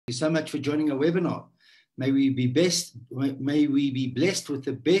so much for joining our webinar. May we be blessed with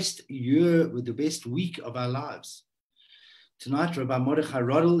the best year, with the best week of our lives. Tonight, Rabbi Mordechai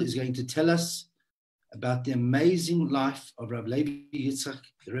Rodel is going to tell us about the amazing life of Rabbi Levi Yitzchak,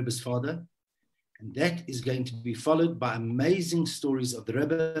 the Rebbe's father, and that is going to be followed by amazing stories of the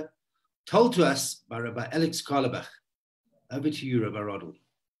Rebbe told to us by Rabbi Alex Karlebach. Over to you, Rabbi Rodel.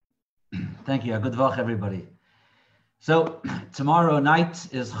 Thank you. Good Vach, everybody. So tomorrow night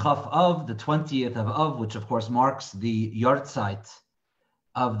is Chaf Av, the 20th of Av, which of course marks the Yortzeit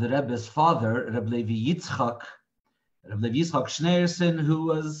of the Rebbe's father, Rabbi Levi Yitzchak Schneerson, who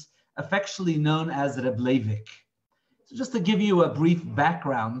was affectionately known as Reb Leivik. So just to give you a brief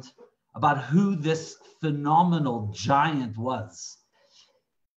background about who this phenomenal giant was.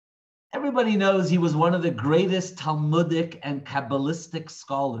 Everybody knows he was one of the greatest Talmudic and Kabbalistic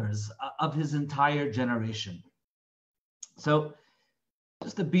scholars of his entire generation. So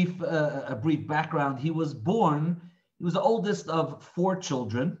just a brief background. He was the oldest of 4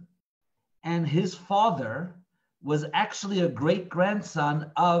 children, and his father was actually a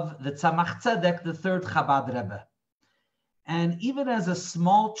great-grandson of the Tzemach Tzedek, the 3rd Chabad Rebbe. And even as a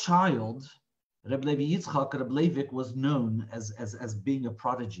small child, Reb Levi Yitzchak, Reb Leivik, was known as being a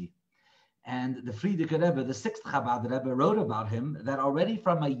prodigy. And the Frierdiker Rebbe, the 6th Chabad Rebbe, wrote about him that already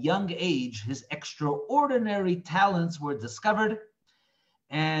from a young age, his extraordinary talents were discovered.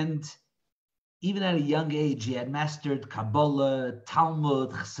 And even at a young age, he had mastered Kabbalah,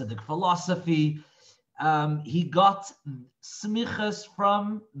 Talmud, Chassidic philosophy. He got smichas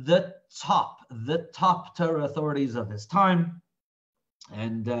from the top Torah authorities of his time.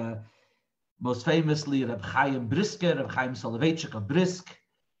 And most famously, Reb Chaim Brisker, Reb Chaim Soloveitchik of Brisk,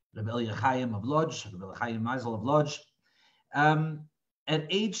 Reb Elia Chaim of Lodz, Reb Elia Chaim Meisel of Lodz. At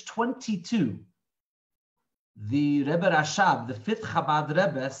age 22, the Rebbe Rashab, the 5th Chabad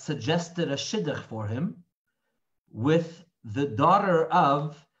Rebbe, suggested a shidduch for him with the daughter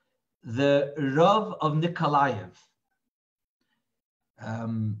of the Rav of Nikolaev. Her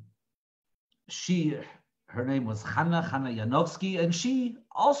name was Chana Yanovsky, and she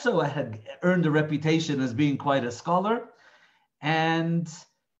also had earned a reputation as being quite a scholar. And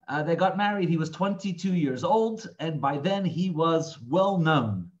they got married. He was 22 years old, and by then he was well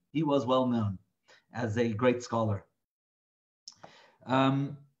known. He was well known as a great scholar.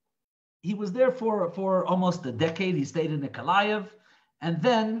 He was there for almost a decade. He stayed in Nikolaev, and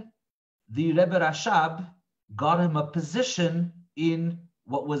then the Rebbe Rashab got him a position in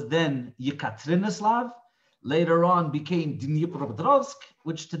what was then Yekaterinoslav, later on became Dnipropetrovsk,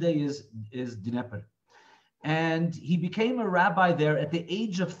 which today is Dnieper. And he became a rabbi there at the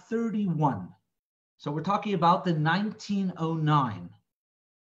age of 31. So we're talking about the 1909.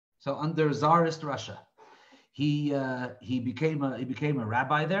 So under Tsarist Russia, he became a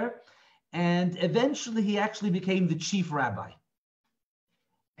rabbi there, and eventually he actually became the chief rabbi.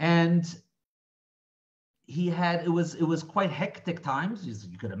 And it was quite hectic times, as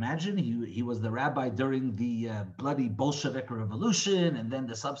you could imagine. He was the rabbi during the bloody Bolshevik Revolution and then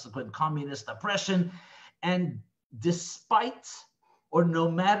the subsequent communist oppression. And despite, or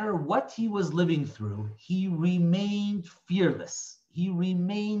no matter what he was living through, he remained fearless. He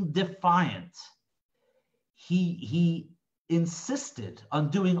remained defiant. He insisted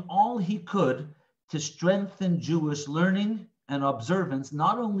on doing all he could to strengthen Jewish learning and observance,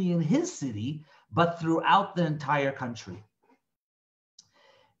 not only in his city, but throughout the entire country.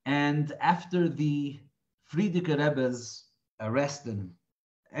 And after the Frierdiker Rebbe's arrest and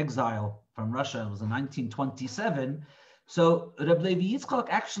exile from Russia, it was in 1927, so Reb Levi Yitzchak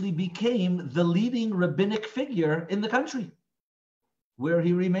actually became the leading rabbinic figure in the country, where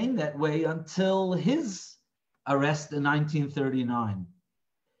he remained that way until his arrest in 1939.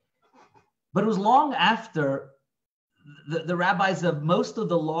 But it was long after the rabbis of most of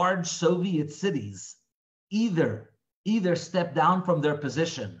the large Soviet cities either stepped down from their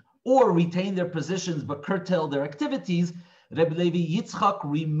position or retained their positions but curtailed their activities. Rebbe Levi Yitzchak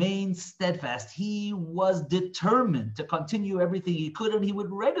remained steadfast. He was determined to continue everything he could, and he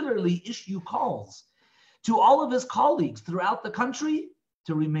would regularly issue calls to all of his colleagues throughout the country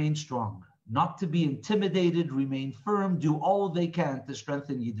to remain strong, not to be intimidated, remain firm, do all they can to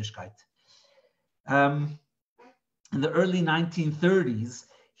strengthen Yiddishkeit. In the early 1930s,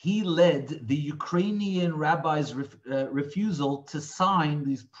 he led the Ukrainian rabbis' refusal to sign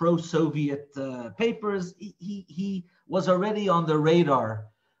these pro-Soviet papers. He was already on the radar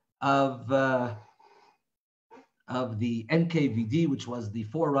of the NKVD, which was the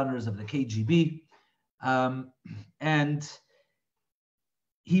forerunners of the KGB, and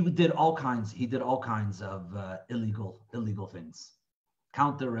he did all kinds of illegal things.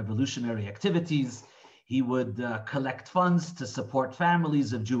 counter-revolutionary activities. He would collect funds to support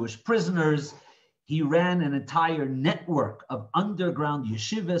families of Jewish prisoners. He ran an entire network of underground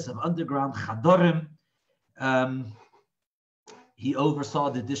yeshivas, of underground chadorim. He oversaw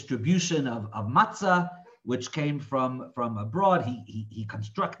the distribution of matzah, which came from abroad. He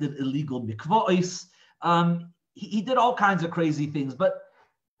constructed illegal mikvahs. He did all kinds of crazy things, but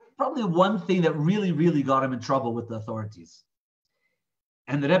probably one thing that really, really got him in trouble with the authorities.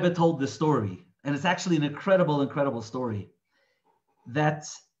 And the Rebbe told this story, and it's actually an incredible, incredible story, that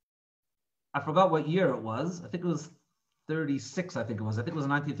I forgot what year it was. I think it was 36, I think it was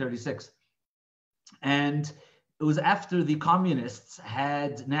 1936. And it was after the communists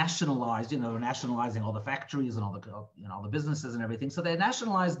had nationalized, nationalizing all the factories and all the, all the businesses and everything. So they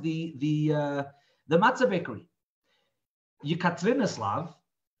nationalized the matzah bakery. Yekaterinoslav,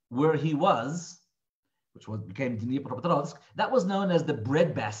 where he was, which became Dnipropetrovsk, that was known as the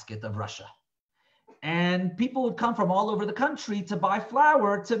breadbasket of Russia. And people would come from all over the country to buy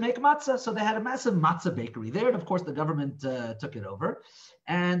flour to make matzah. So they had a massive matzah bakery there. And of course, the government took it over.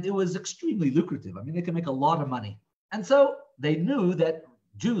 And it was extremely lucrative. I mean, they could make a lot of money. And so they knew that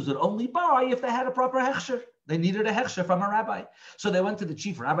Jews would only buy if they had a proper hechsher. They needed a hechsher from a rabbi. So they went to the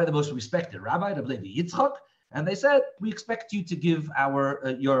chief rabbi, the most respected rabbi, Rebbe Yitzchak, and they said, we expect you to give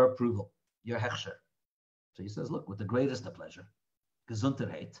your approval, your hechsher. So he says, look, with the greatest of pleasure,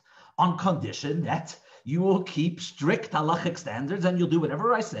 Gesundheit, on condition that you will keep strict halachic standards and you'll do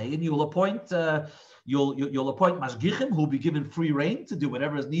whatever I say, and you'll appoint you'll appoint mashgichim who will be given free rein to do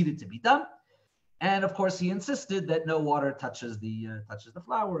whatever is needed to be done. And of course, he insisted that no water touches the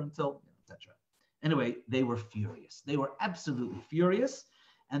flour until etc. Anyway, they were furious. They were absolutely furious,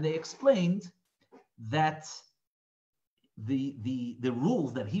 and they explained that the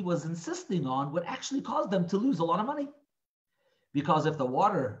rules that he was insisting on would actually cause them to lose a lot of money, because if the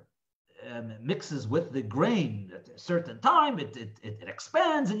water mixes with the grain at a certain time, it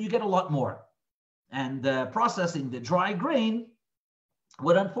expands and you get a lot more. And processing the dry grain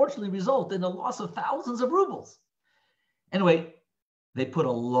would unfortunately result in a loss of thousands of rubles. Anyway, they put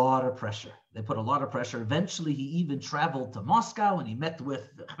a lot of pressure. Eventually, he even traveled to Moscow and he met with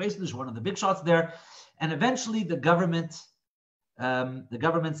one of the big shots there. And eventually, the government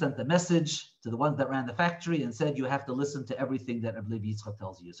sent a message to the ones that ran the factory and said, you have to listen to everything that Rebbe Yitzchak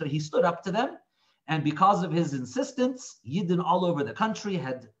tells you. So he stood up to them. And because of his insistence, Yidden all over the country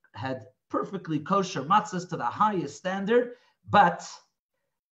had perfectly kosher matzahs to the highest standard. But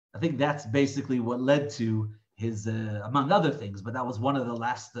I think that's basically what led to his, among other things, but that was one of the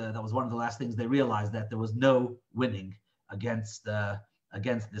last things they realized, that there was no winning against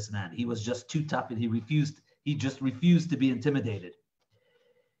this man. He was just too tough, and he just refused to be intimidated.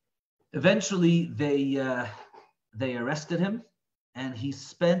 Eventually, they arrested him, and he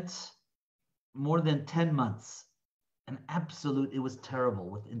spent more than 10 months. It was terrible,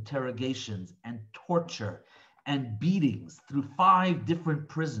 with interrogations and torture and beatings through 5 different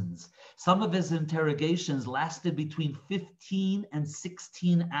prisons. Some of his interrogations lasted between 15 and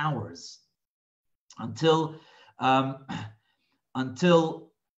 16 hours until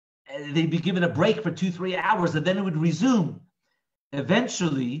they'd be given a break for 2-3 hours, and then it would resume.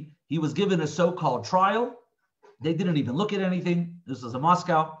 Eventually, he was given a so-called trial. They didn't even look at anything. This was in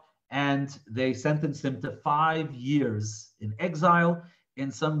Moscow, and they sentenced him to 5 years in exile in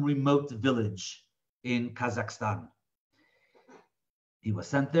some remote village in Kazakhstan. He was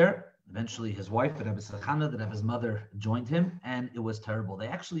sent there. Eventually, his wife, the Rebbe's mother, joined him, and it was terrible. They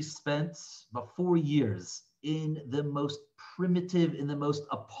actually spent about 4 years in the most primitive, in the most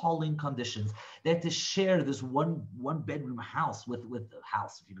appalling conditions. They had to share this one bedroom house with a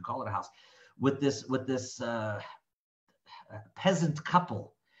house, if you can call it a house, with this peasant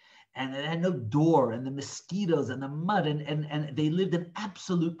couple, and it had no door, and the mosquitoes and the mud, and they lived in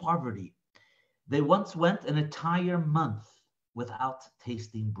absolute poverty. They once went an entire month without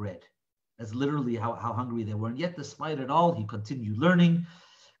tasting bread. That's literally how hungry they were. And yet, despite it all, he continued learning,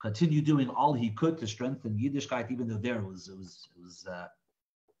 continued doing all he could to strengthen Yiddishkeit, even though there it was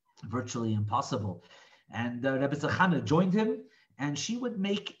virtually impossible. And Rebbe Zechana joined him, and she would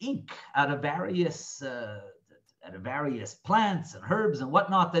make ink out of various plants and herbs and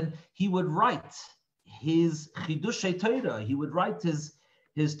whatnot. And he would write his Chidushei Torah. He would write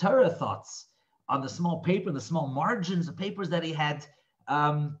his Torah thoughts on the small paper, the small margins of papers that he had.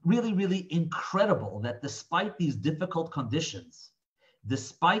 Really, really incredible that despite these difficult conditions,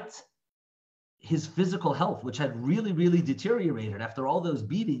 despite his physical health, which had really, really deteriorated after all those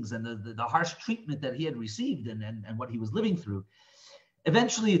beatings and the harsh treatment that he had received and what he was living through,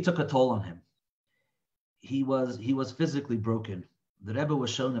 eventually it took a toll on him. He was physically broken. the Rebbe was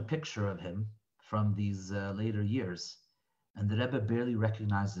shown a picture of him from these later years, and the Rebbe barely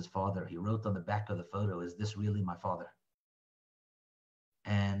recognized his father. He wrote on the back of the photo, "Is this really my father?"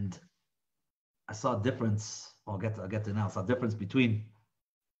 And I saw a difference. I'll get to now. I saw a difference between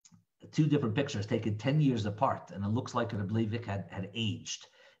two different pictures taken 10 years apart, and it looks like Rebbe Leivik had aged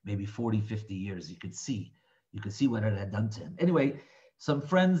maybe 40, 50 years. You could see what it had done to him. Anyway, some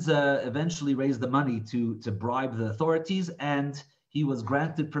friends eventually raised the money to bribe the authorities, and he was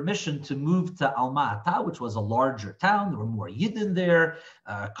granted permission to move to Alma-Ata, which was a larger town. There were more Yidden there.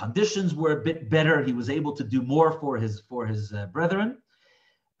 Conditions were a bit better. He was able to do more for his brethren.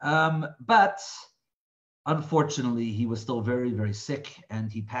 But unfortunately, he was still very, very sick,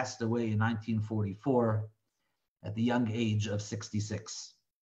 and he passed away in 1944 at the young age of 66.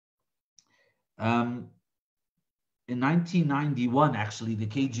 In 1991, actually, the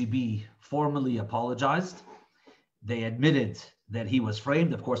KGB formally apologized. They admitted that he was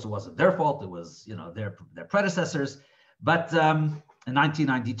framed. Of course, it wasn't their fault. It was, their predecessors. But in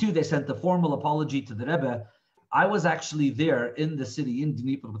 1992, they sent a formal apology to the Rebbe. I was actually there in the city in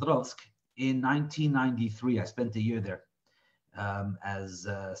Dnipropetrovsk in 1993. I spent a year there as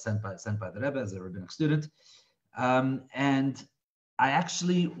sent by the Rebbe as a rabbinic student, and I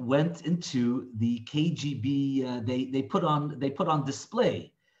actually went into the KGB. They put on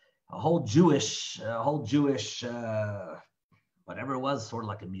display a whole Jewish whatever it was, sort of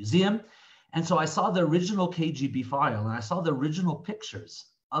like a museum. And so I saw the original KGB file, and I saw the original pictures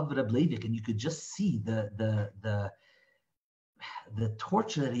of Rebbe Leivik, and you could just see the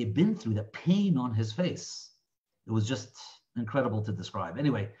torture that he had been through, the pain on his face. It was just incredible to describe.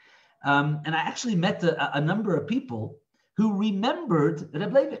 Anyway, and I actually met a number of people who remembered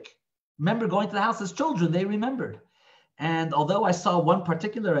Rebbe Leivik. Remember going to the house as children, they remembered. And although I saw one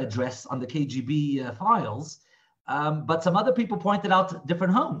particular address on the KGB files, but some other people pointed out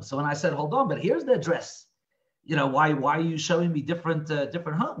different homes. So when I said, hold on, but here's the address, why are you showing me different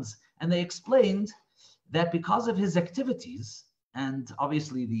homes? And they explained that because of his activities, and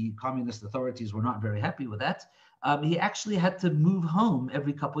obviously the communist authorities were not very happy with that, he actually had to move home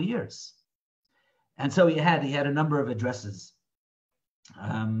every couple of years. And so he had a number of addresses.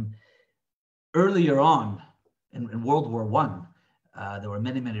 Earlier on in World War I, there were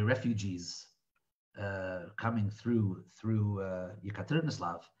many refugees coming through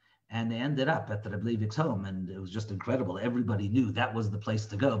Yekaterinoslav, and they ended up at the Rebbe Leivik's home, and it was just incredible. Everybody knew that was the place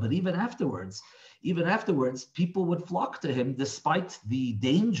to go. But even afterwards, people would flock to him, despite the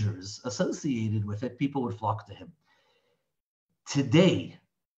dangers associated with it. People would flock to him. Today,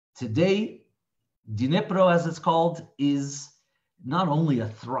 Dnipro, as it's called, is not only a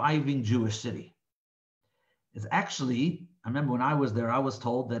thriving Jewish city. It's actually, I remember when I was there, I was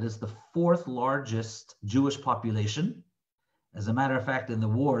told that it's the fourth largest Jewish population. As a matter of fact, in the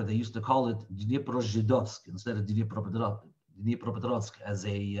war, they used to call it Dnipro-Zhidovsk instead of Dnipropetrovsk as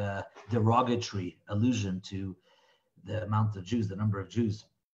a derogatory allusion to the amount of Jews, the number of Jews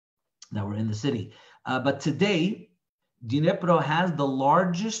that were in the city. But today, Dnipro has the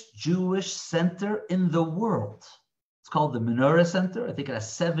largest Jewish center in the world. It's called the Menorah Center. I think it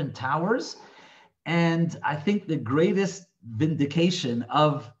has 7 towers. And I think the greatest vindication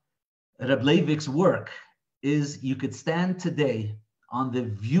of Rebbe Leivik's work is you could stand today on the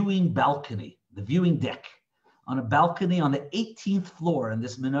viewing balcony, the viewing deck, on a balcony on the 18th floor in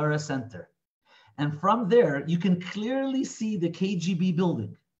this Menorah Center. And from there, you can clearly see the KGB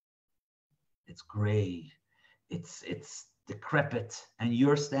building. It's gray. It's decrepit, and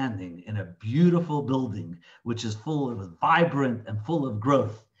you're standing in a beautiful building, which is vibrant and full of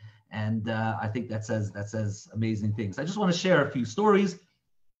growth. And I think that says amazing things. I just want to share a few stories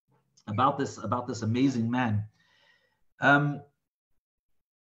about this amazing man.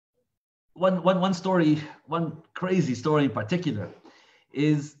 One story, one crazy story in particular,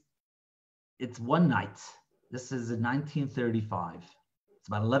 is it's one night. This is in 1935. It's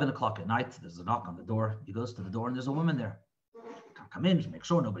about 11 o'clock at night. There's a knock on the door. He goes to the door, and there's a woman there. Come in, make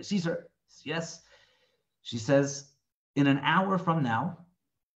sure nobody sees her. Yes. She says, in an hour from now,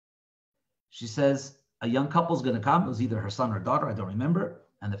 she says, a young couple's going to come. It was either her son or daughter, I don't remember,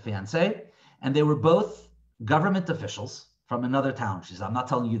 and the fiancé. And they were both government officials from another town. She says, I'm not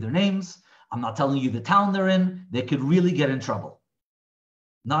telling you their names. I'm not telling you the town they're in. They could really get in trouble.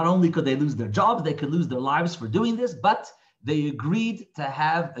 Not only could they lose their jobs, they could lose their lives for doing this, but they agreed to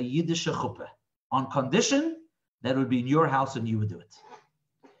have a Yiddish chuppah on condition that it would be in your house and you would do it.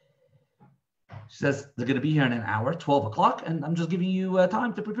 She says, they're going to be here in an hour, 12 o'clock, and I'm just giving you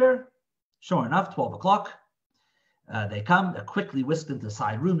time to prepare. Sure enough, 12 o'clock. They come, they're quickly whisked into the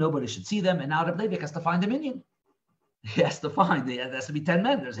side room. Nobody should see them. And now Rebbe Leivik has to find a minion. He has to find, there has to be 10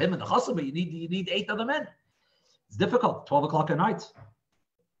 men. There's him and the chassan, but you need 8 other men. It's difficult, 12 o'clock at night.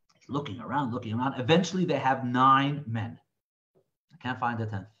 He's looking around. Eventually they have 9 men. I can't find the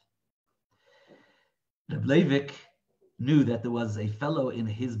 10th. Rebbe Leivik knew that there was a fellow in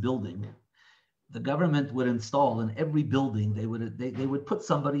his building. The government would install in every building, they would put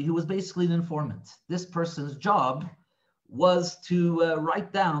somebody who was basically an informant. This person's job was to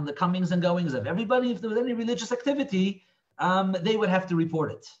write down the comings and goings of everybody. If there was any religious activity, they would have to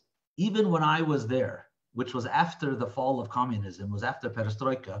report it. Even when I was there, which was after the fall of communism, was after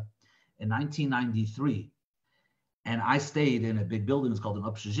Perestroika in 1993, and I stayed in a big building. It was called an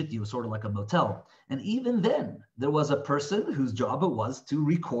общежитие. It was sort of like a motel. And even then, there was a person whose job it was to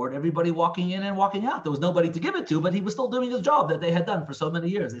record everybody walking in and walking out. There was nobody to give it to, but he was still doing his job that they had done for so many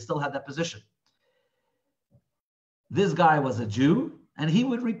years. They still had that position. This guy was a Jew, and he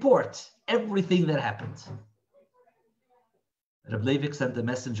would report everything that happened. Rebbe Leivik sent a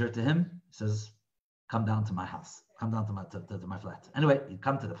messenger to him. He says, come down to my house. Come down to my flat. Anyway, he'd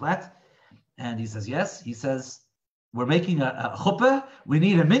come to the flat, and he says, yes. He says, we're making a chuppah. We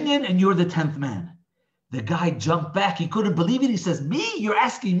need a minyan, and you're the 10th man. The guy jumped back. He couldn't believe it. He says, me? You're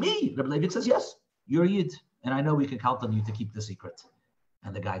asking me? Rebbe Leivik says, yes, you're a Yid, and I know we can count on you to keep the secret.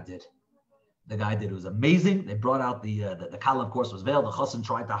 And the guy did. It was amazing. They brought out the kala, of course, was veiled. The chassan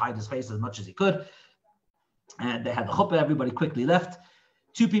tried to hide his face as much as he could. And they had the chuppah. Everybody quickly left.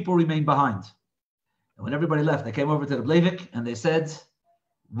 2 people remained behind. And when everybody left, they came over to the Rebbe Leivik and they said,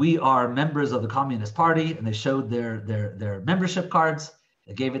 we are members of the Communist Party. And they showed their membership cards.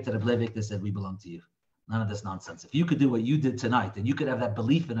 They gave it to the Rebbe Leivik. They said, we belong to you. None of this nonsense. If you could do what you did tonight, and you could have that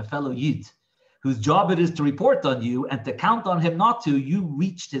belief in a fellow Yid, whose job it is to report on you and to count on him not to, you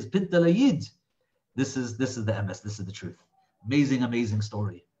reached his pintel Yid. This is the emes. This is the truth. Amazing, amazing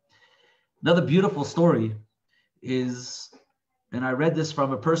story. Another beautiful story is, and I read this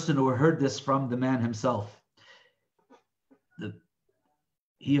from a person who heard this from the man himself.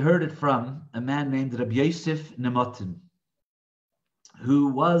 He heard it from a man named Rabbi Yosef Nemotin, who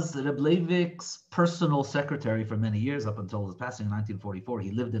was Rebbe Leivik's personal secretary for many years, up until his passing in 1944.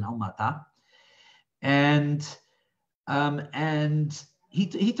 He lived in Almata, and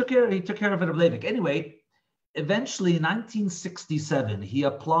he took care of Rebbe Leivik. Anyway, eventually in 1967, he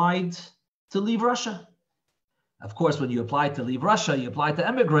applied to leave Russia. Of course, when you apply to leave Russia, you apply to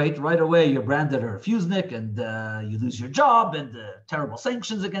emigrate, right away you're branded a refusnik, and you lose your job, and terrible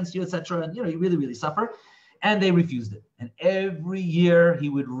sanctions against you, etc. And you really, really suffer. And they refused it. And every year he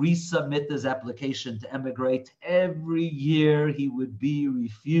would resubmit his application to emigrate. Every year he would be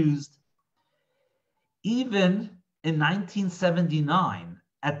refused. Even in 1979,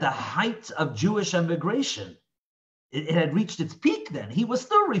 at the height of Jewish emigration, it had reached its peak then. He was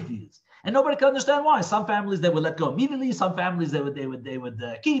still refused. And nobody could understand why. Some families they would let go immediately. Some families they would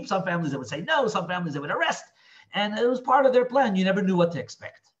keep. Some families they would say no. Some families they would arrest. And it was part of their plan. You never knew what to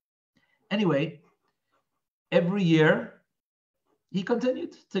expect. Anyway, every year he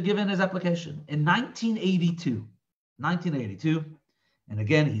continued to give in his application. In 1982, and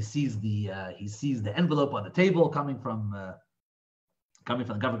again he sees the envelope on the table coming from the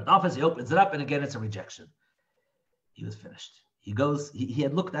government office. He opens it up, and again it's a rejection. He was finished. He goes. He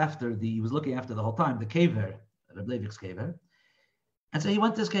was looking after the whole time the kever, Rebbe Leivik's kever, and so he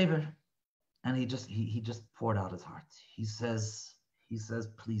went to his kever, and he just poured out his heart. He says,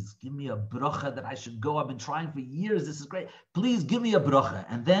 please give me a bracha that I should go. I've been trying for years. This is great. Please give me a bracha.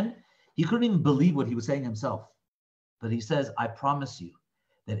 And then he couldn't even believe what he was saying himself. But he says, I promise you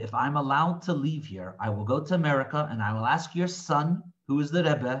that if I'm allowed to leave here, I will go to America and I will ask your son, who is the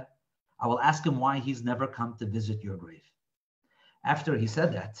Rebbe, I will ask him why he's never come to visit your grave. After he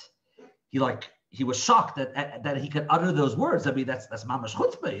said that, he was shocked that he could utter those words. I mean, that's mamash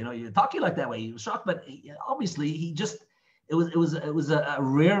chutzpah. You're talking like that way. He was shocked, but obviously it was a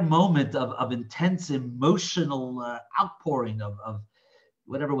rare moment of intense emotional outpouring of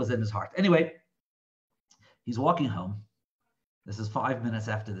whatever was in his heart. Anyway, he's walking home. This is 5 minutes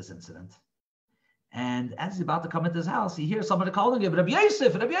after this incident. And as he's about to come into his house, he hears somebody calling him, Rabbi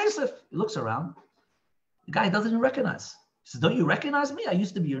Yosef, Rabbi Yosef. He looks around. The guy doesn't even recognize. He says, don't you recognize me? I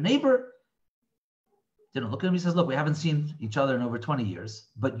used to be your neighbor. Didn't look at him. He says, look, we haven't seen each other in over 20 years,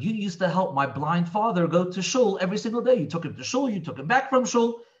 but you used to help my blind father go to shul every single day. You took him to shul. You took him back from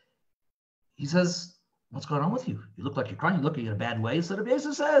shul. He says, what's going on with you? You look like you're crying. You look like you're in a bad way. So the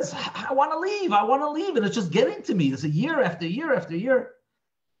Rebbe says, I want to leave. I want to leave. And it's just getting to me. It's a year after year after year.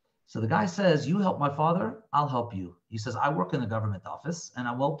 So the guy says, you help my father, I'll help you. He says, I work in the government office and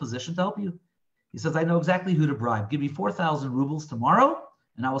I'm well positioned to help you. He says, I know exactly who to bribe. Give me 4,000 rubles tomorrow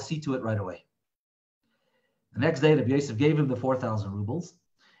and I will see to it right away. The next day, Rabbi Yosef gave him the 4,000 rubles,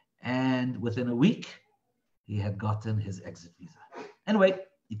 and within a week, he had gotten his exit visa. Anyway,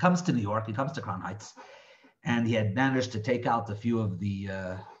 he comes to New York, he comes to Crown Heights, and he had managed to take out a few of the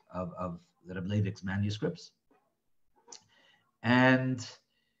Rebbe Leivik's manuscripts. And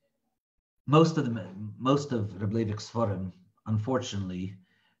most of Rebbe Leivik's Sforim, unfortunately,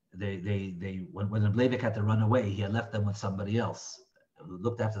 when Rebbe Leivik had to run away, he had left them with somebody else who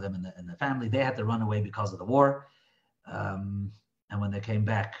looked after them in the family. They had to run away because of the war. And when they came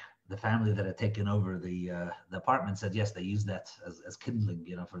back, the family that had taken over the apartment said, yes, they used that as kindling,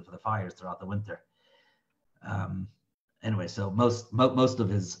 for the fires throughout the winter. Anyway, so most of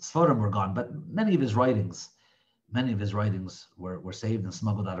his Sforim were gone, but many of his writings were saved and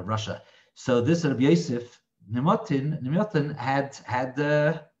smuggled out of Russia. So this Rabbi Yosef Nimyotin had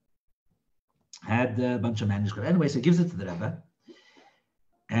a bunch of manuscripts. Anyway, so he gives it to the Rebbe,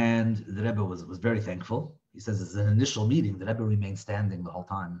 and the Rebbe was very thankful. He says it's an initial meeting. The Rebbe remained standing the whole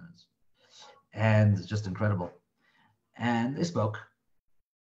time, and it's just incredible. And they spoke,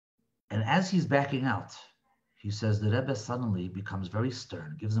 and as he's backing out, he says the Rebbe suddenly becomes very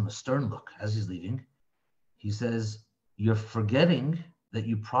stern, gives him a stern look as he's leaving. He says, "You're forgetting that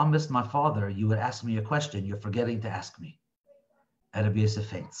you promised my father you would ask me a question. You're forgetting to ask me." And Rabbi Yosef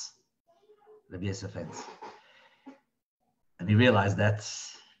faints. And he realized that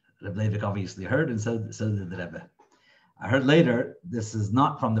Rebbe Leivik obviously heard, and so did the Rebbe. I heard later, this is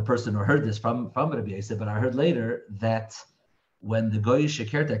not from the person who heard this from Rabbi Yosef, but I heard later that when the Goyish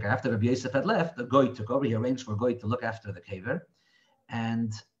caretaker, after Rabbi Yosef had left, the Goy took over. He arranged for Goy to look after the kever.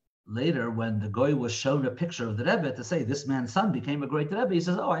 And later, when the Goy was shown a picture of the Rebbe to say, this man's son became a great Rebbe, he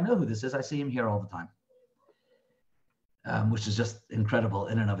says, oh, I know who this is. I see him here all the time, which is just incredible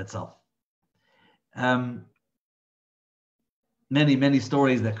in and of itself. Many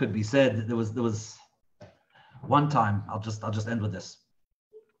stories that could be said. There was one time, I'll just end with this.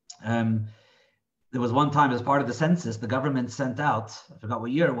 There was one time, as part of the census, the government sent out, I forgot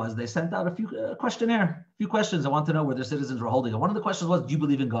what year it was, they sent out a few questions. I want to know where their citizens were holding it. One of the questions was, do you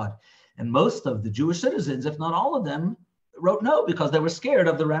believe in God? And most of the Jewish citizens, if not all of them, wrote no, because they were scared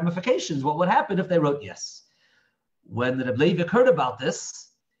of the ramifications. What would happen if they wrote yes? When the Rebbe Leivik heard about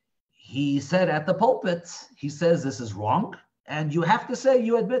this, he said at the pulpit, he says, this is wrong. And you have to say,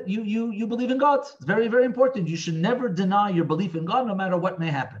 you admit, you believe in God. It's very, very important. You should never deny your belief in God, no matter what may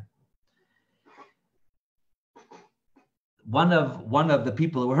happen. One of the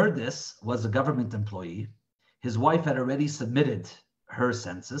people who heard this was a government employee. His wife had already submitted her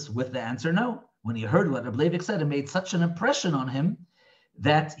census with the answer no. When he heard what Rebbe Leivik said, it made such an impression on him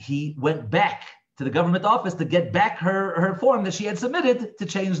that he went back to the government office to get back her form that she had submitted to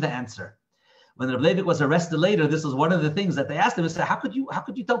change the answer. When Rebbe Leivik was arrested later, this was one of the things that they asked him. They said, how could you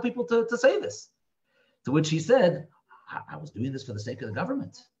tell people to say this? To which he said, I was doing this for the sake of the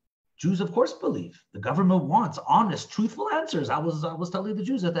government. Jews, of course, believe. The government wants honest, truthful answers. I was telling the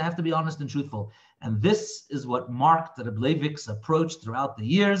Jews that they have to be honest and truthful. And this is what marked Rebbe Leivik's approach throughout the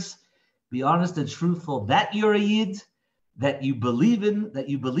years. Be honest and truthful that you're a Yid, that you believe in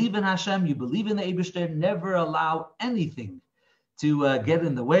Hashem, you believe in the Eibishter, never allow anything to get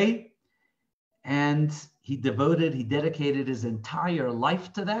in the way. And he dedicated his entire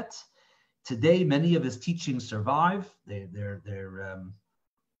life to that. Today, many of his teachings survive. They've been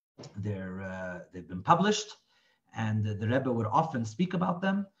published, and the Rebbe would often speak about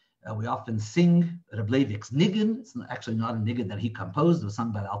them. We often sing Rebbe Leivik's nigun. It's actually not a nigun that he composed. It was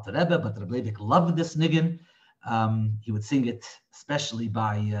sung by the Alter Rebbe, but Rebbe Leivik loved this nigun. He would sing it especially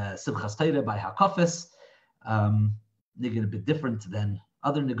by Simchas Torah, by Hakafis. Nigun a bit different than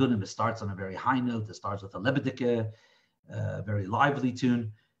other nigunim. It starts on a very high note. It starts with a lebedike, very lively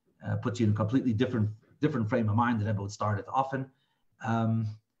tune. Puts you in a completely different frame of mind. The Rebbe would start it often.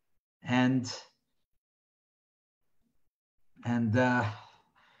 And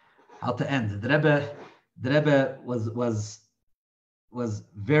how to end? The Rebbe was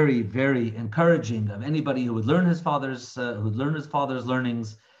very, very encouraging of anybody who would learn his father's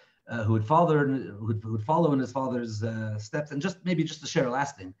learnings, who would follow in his father's steps. And just to share a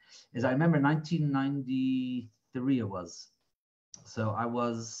last thing is, I remember 1993 it was. So I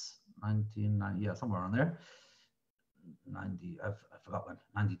was 1990, somewhere around there. 90, I forgot when.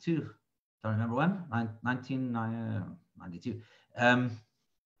 92. Don't remember when. 1992.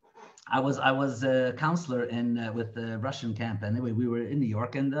 I was a counselor with the Russian camp. Anyway, we were in New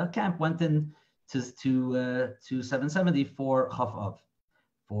York, and the camp went in to 770 for Chaf Av,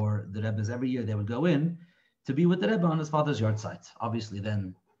 for the Rebbe's. Every year they would go in to be with the Rebbe on his father's yard site. Obviously,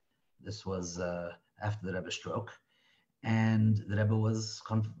 then this was after the Rebbe's stroke, and the Rebbe was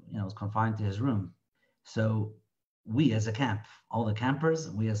confined to his room. So we as a camp, all the campers,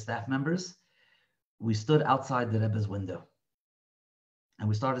 and we as staff members, we stood outside the Rebbe's window and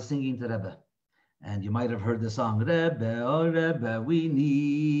we started singing to Rebbe. And you might have heard the song, Rebbe, oh Rebbe, we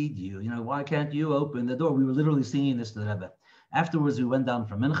need you. You know, why can't you open the door? We were literally singing this to the Rebbe. Afterwards, we went down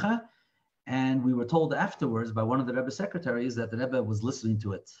for Mincha, and we were told afterwards by one of the Rebbe's secretaries that the Rebbe was listening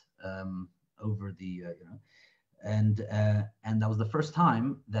to it over the, and that was the first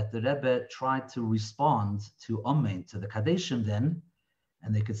time that the Rebbe tried to respond to Amen, to the Kadeshim then,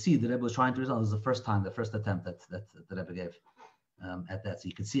 and they could see the Rebbe was trying to respond. It was the first time, the first attempt that the Rebbe gave. At that. So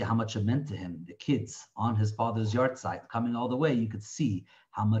you could see how much it meant to him. The kids on his father's yard site coming all the way, you could see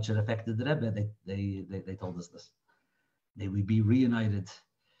how much it affected the Rebbe. They told us this. May we be reunited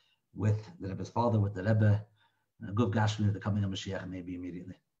with the Rebbe's father, with the Rebbe. Guv Gashmi, the coming of Mashiach, maybe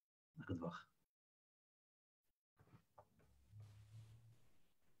immediately. Good luck.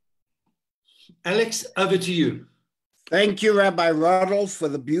 Alex, over to you. Thank you, Rabbi Rodel, for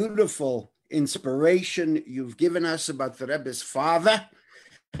the beautiful inspiration you've given us about the Rebbe's father.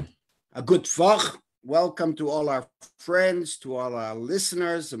 A good vach. Welcome to all our friends, to all our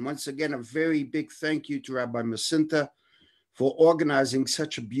listeners, and once again, a very big thank you to Rabbi Masinta for organizing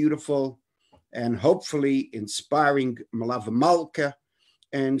such a beautiful and hopefully inspiring Malava Malka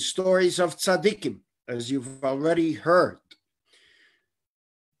and stories of tzaddikim, as you've already heard.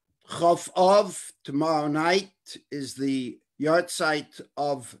 Chof Av, tomorrow night, is the yahrzeit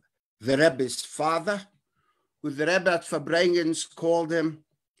of the Rebbe's father, who the Rebbe at Fabrengens called him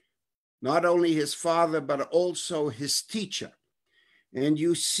not only his father, but also his teacher. And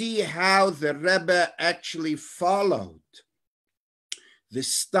you see how the Rebbe actually followed the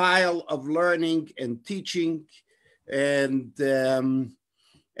style of learning and teaching. And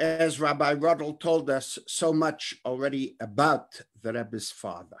as Rabbi Rodel told us so much already about the Rebbe's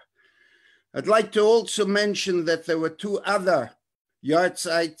father. I'd like to also mention that there were two other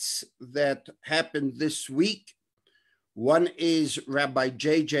yahrzeits that happened this week. One is Rabbi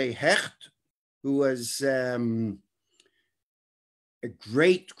J.J. Hecht, who was a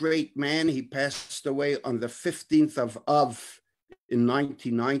great, great man. He passed away on the 15th of Av in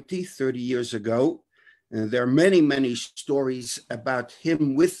 1990, 30 years ago. And there are many, many stories about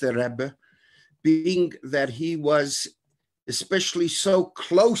him with the Rebbe, being that he was especially so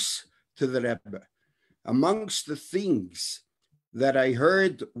close to the Rebbe. Amongst the things that I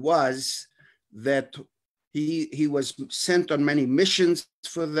heard was that he was sent on many missions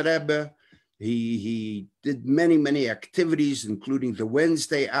for the Rebbe. He did many, many activities, including the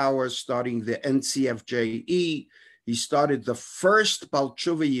Wednesday hours, starting the NCFJE. He started the first Bal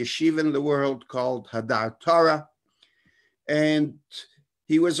Tshuva yeshiva in the world called Hadar Torah. And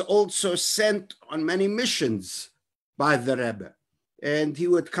he was also sent on many missions by the Rebbe. And he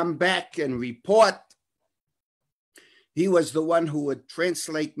would come back and report. He was the one who would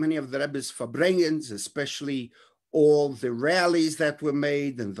translate many of the Rebbe's Fabrengens, especially all the rallies that were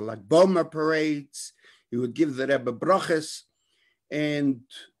made and the Lag Bomer parades. He would give the Rebbe brachas. And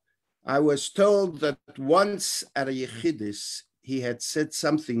I was told that once at a Yechidus, he had said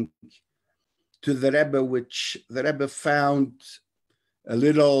something to the Rebbe, which the Rebbe found a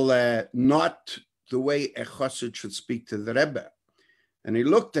little not the way a chassid should speak to the Rebbe. And he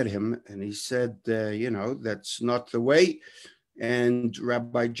looked at him and he said, that's not the way. And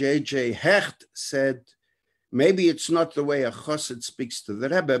Rabbi J.J. Hecht said, maybe it's not the way a chassid speaks to the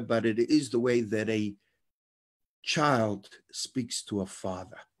Rebbe, but it is the way that a child speaks to a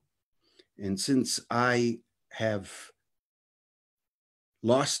father. And since I have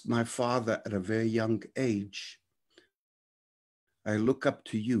lost my father at a very young age, I look up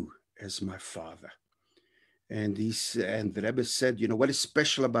to you as my father. And the Rebbe said, what is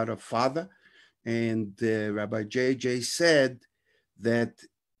special about a father? And Rabbi J.J. said that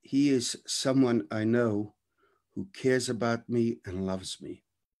he is someone I know who cares about me and loves me.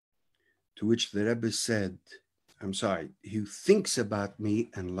 To which the Rebbe said, who thinks about me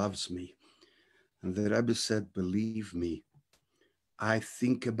and loves me. And the Rebbe said, believe me, I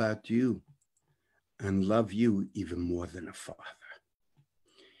think about you and love you even more than a father.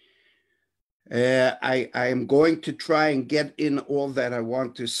 I am going to try and get in all that I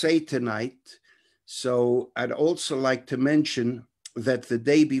want to say tonight. So I'd also like to mention that the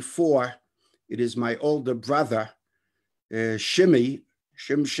day before, it is my older brother, Shimshin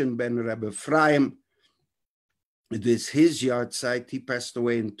ben Rebbe Ephraim. It is his yahrzeit. He passed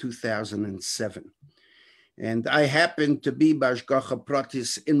away in 2007. And I happened to be Bashgacha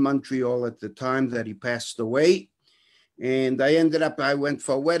Pratis in Montreal at the time that he passed away. And I went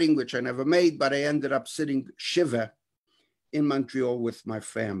for a wedding, which I never made, but I ended up sitting Shiva in Montreal with my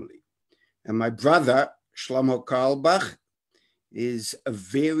family. And my brother, Shlomo Karlbach, is a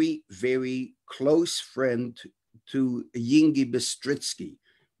very, very close friend to Yingi Bistritsky.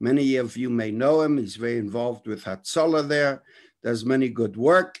 Many of you may know him. He's very involved with Hatzalah there, does many good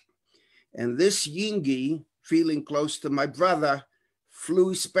work. And this Yingi, feeling close to my brother,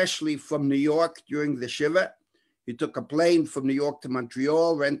 flew specially from New York during the Shiva. He took a plane from New York to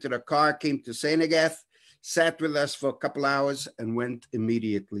Montreal, rented a car, came to Senegath, sat with us for a couple hours, and went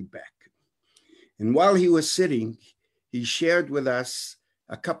immediately back. And while he was sitting, he shared with us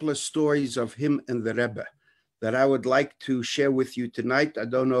a couple of stories of him and the Rebbe that I would like to share with you tonight. I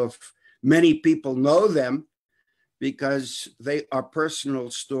don't know if many people know them because they are personal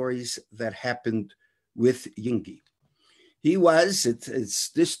stories that happened with Yingi. He was, it's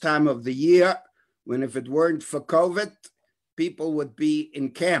this time of the year when if it weren't for COVID, people would be in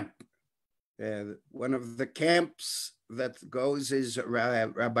camp. One of the camps that goes is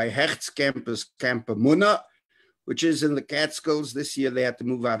Rabbi Hecht's campus, Camp Amunah, which is in the Catskills. This year they had to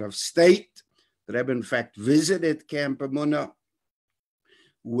move out of state. The Rebbe, in fact, visited Camp Amunah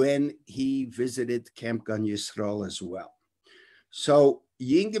when he visited Camp Gan Yisrael as well. So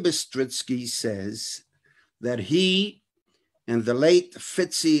Yingi Bistritsky says that he and the late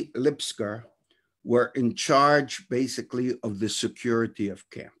Fitzy Lipsker were in charge, basically, of the security of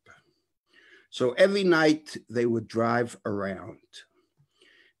camp. So every night they would drive around.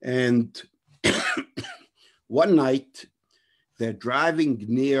 And one night they're driving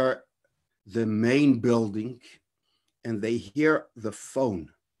near the main building and they hear the phone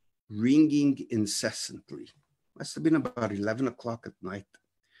ringing incessantly. Must have been about 11 o'clock at night.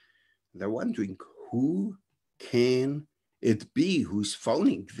 They're wondering, who can it be who's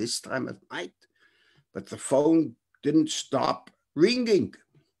phoning this time of night? But the phone didn't stop ringing.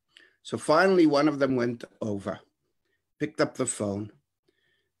 So finally, one of them went over, picked up the phone,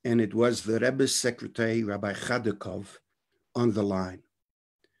 and it was the Rebbe's secretary, Rabbi Chadikov, on the line.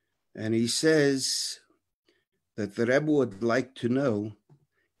 And he says that the Rebbe would like to know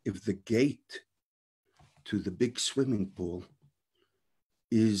if the gate to the big swimming pool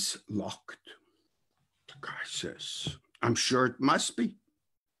is locked. The guy says, I'm sure it must be.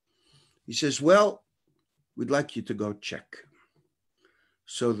 He says, well, we'd like you to go check.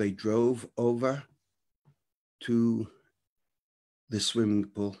 So they drove over to the swimming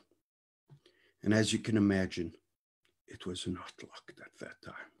pool. And as you can imagine, it was not locked at that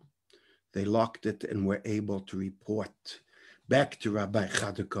time. They locked it and were able to report back to Rabbi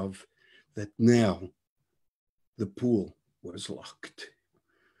Chadikov that now the pool was locked.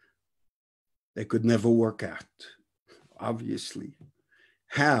 They could never work out, obviously,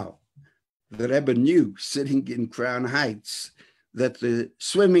 how the Rebbe knew, sitting in Crown Heights, that the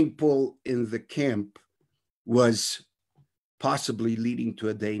swimming pool in the camp was possibly leading to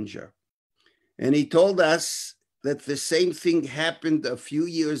a danger. And he told us that the same thing happened a few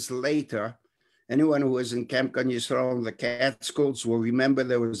years later. Anyone who was in Camp Gan Yisrael in the Catskills will remember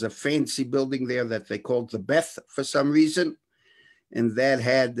there was a fancy building there that they called the Beth for some reason. And that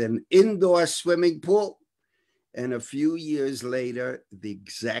had an indoor swimming pool. And a few years later, the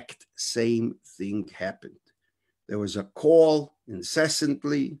exact same thing happened. There was a call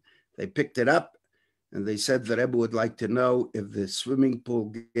incessantly. They picked it up and they said the Rebbe would like to know if the swimming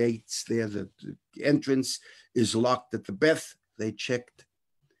pool gates there, the entrance is locked at the Beth. They checked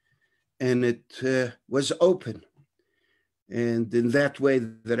and it was open. And in that way,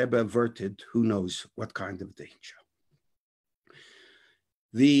 the Rebbe averted who knows what kind of danger.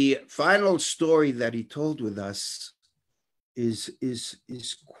 The final story that he told with us is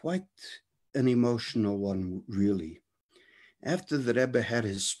quite an emotional one, really. After the Rebbe had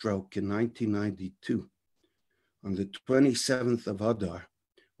his stroke in 1992, on the 27th of Adar,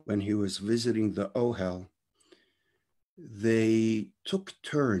 when he was visiting the Ohel, they took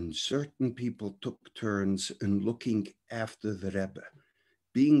turns, certain people took turns in looking after the Rebbe,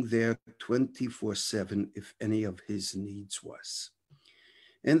 being there 24/7 if any of his needs was.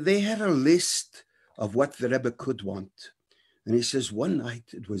 And they had a list of what the Rebbe could want. And he says, one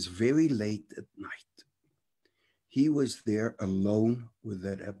night, it was very late at night. He was there alone with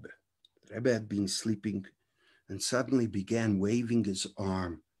the Rebbe. The Rebbe had been sleeping and suddenly began waving his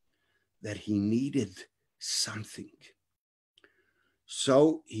arm that he needed something.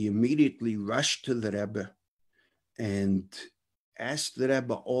 So he immediately rushed to the Rebbe and asked the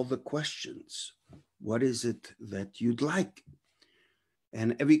Rebbe all the questions. What is it that you'd like?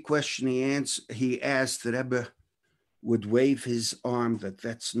 And every question he asked, the Rebbe would wave his arm that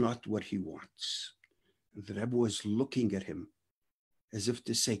that's not what he wants. And the Rebbe was looking at him as if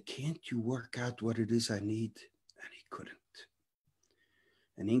to say, can't you work out what it is I need? And he couldn't.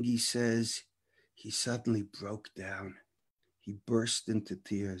 And Ingi says he suddenly broke down. He burst into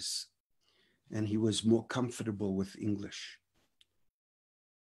tears, and he was more comfortable with English.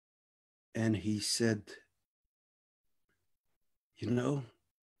 And he said, you know,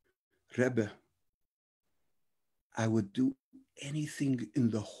 Rebbe, I would do anything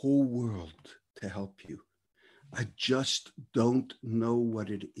in the whole world to help you. I just don't know what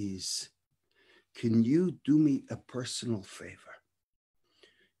it is. Can you do me a personal favor?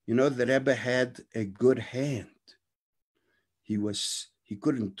 You know, the Rebbe had a good hand. He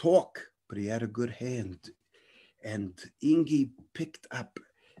couldn't talk, but he had a good hand. And Ingi picked up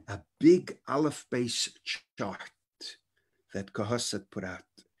a big Aleph base chart that Kahos put out.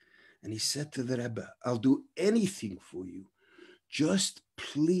 And he said to the Rebbe, I'll do anything for you. Just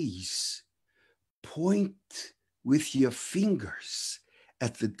please point with your fingers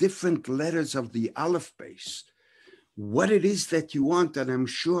at the different letters of the Aleph base, what it is that you want, and I'm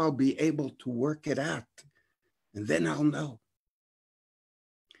sure I'll be able to work it out. And then I'll know.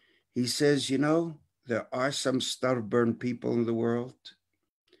 He says, you know, there are some stubborn people in the world.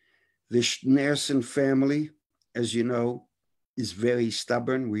 The Schneerson family, as you know, is very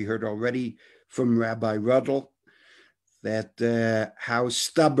stubborn. We heard already from Rabbi Ruddle that how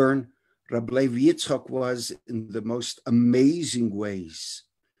stubborn Rabbi Levi Yitzchak was in the most amazing ways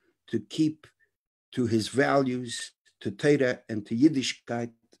to keep to his values, to Torah and to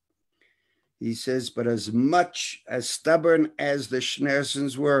Yiddishkeit. He says, but as much as stubborn as the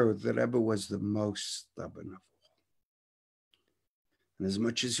Schneersons were, the Rebbe was the most stubborn of all. And as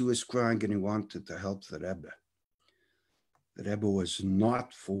much as he was crying and he wanted to help the Rebbe was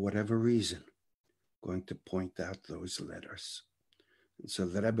not, for whatever reason, going to point out those letters. And so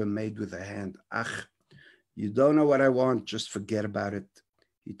the Rebbe made with a hand, ach, you don't know what I want, just forget about it.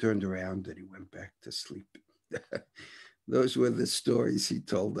 He turned around and he went back to sleep. Those were the stories he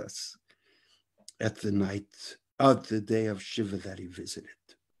told us at the night of the day of Shiva that he visited.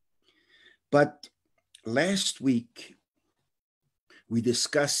 But last week, we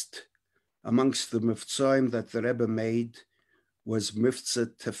discussed amongst the mivtzoim that the Rebbe made was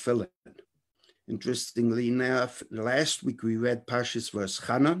Mivtza Tefillin. Interestingly enough, last week we read Parshas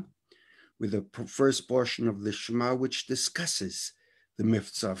V'Eschanan with the first portion of the Shema, which discusses the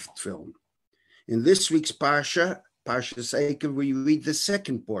Mivtza of Tefillin. In this week's Parsha, Parshas Eikev, we read the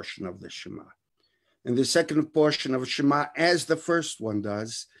second portion of the Shema. And the second portion of Shema, as the first one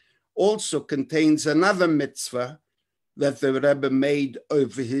does, also contains another mitzvah that the Rebbe made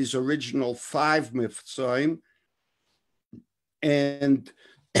of his original 5 mitzvahs, and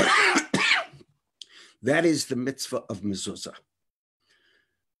that is the mitzvah of mezuzah.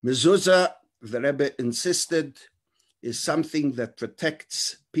 Mezuzah, the Rebbe insisted, is something that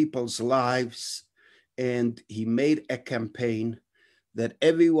protects people's lives, and he made a campaign that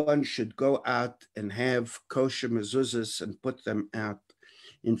everyone should go out and have kosher mezuzahs and put them out.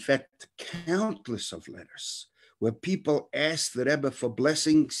 In fact, countless of letters where people asked the Rebbe for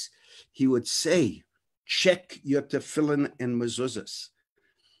blessings, he would say, check your tefillin and mezuzahs.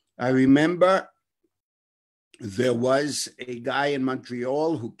 I remember there was a guy in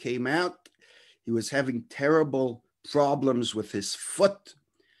Montreal who came out. He was having terrible problems with his foot,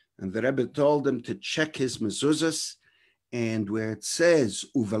 and the Rebbe told him to check his mezuzahs. And where it says,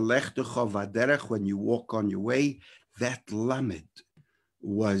 Uvelechtecha vaderech, when you walk on your way, that lamed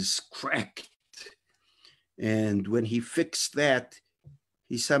was cracked. And when he fixed that,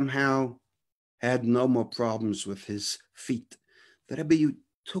 he somehow had no more problems with his feet. The Rebbe, you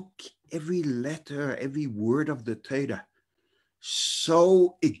took every letter, every word of the Torah,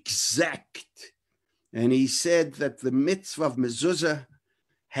 so exact. And he said that the mitzvah of mezuzah,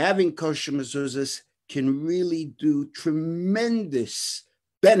 having kosher mezuzahs, can really do tremendous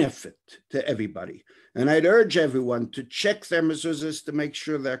benefit to everybody. And I'd urge everyone to check their mezuzahs to make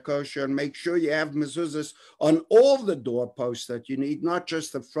sure they're kosher, and make sure you have mezuzahs on all the doorposts that you need, not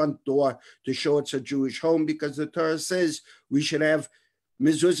just the front door to show it's a Jewish home, because the Torah says we should have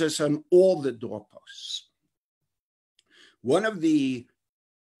mezuzahs on all the doorposts. One of the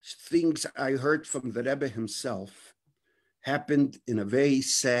things I heard from the Rebbe himself happened in a very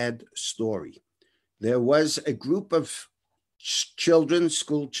sad story. There was a group of children,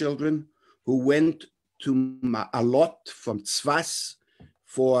 school children, who went to Ma'alot from Tzfas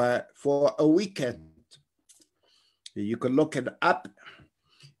for a weekend. You can look it up.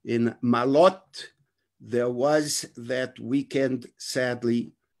 In Ma'alot, there was that weekend,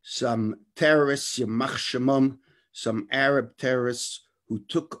 sadly, some terrorists, Yamach Shemam, some Arab terrorists who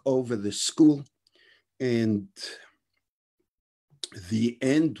took over the school. And the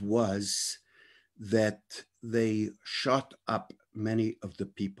end was that they shot up many of the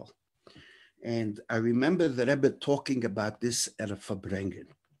people. And I remember the Rebbe talking about this at a Farbrengen.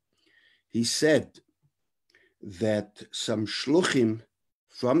 He said that some shluchim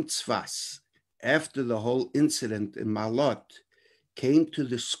from Tzfas, after the whole incident in Malot, came to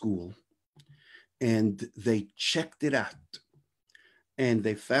the school and they checked it out. And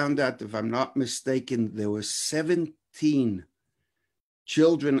they found out, if I'm not mistaken, there were 17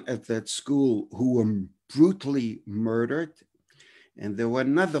 children at that school who were brutally murdered. And there were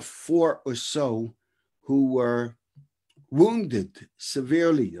another 4 or so who were wounded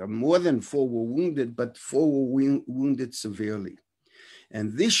severely. More than 4 were wounded, but 4 were wounded severely.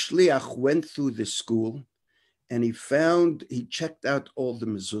 And this shliach went through the school and he checked out all the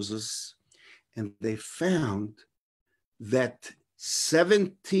mezuzahs, and they found that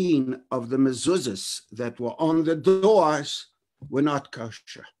 17 of the mezuzahs that were on the doors were not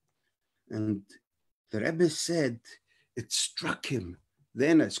kosher. And the Rebbe said it struck him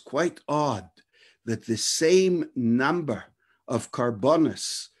then as quite odd that the same number of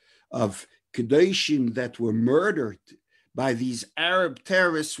karbonos, of kedoshim that were murdered by these Arab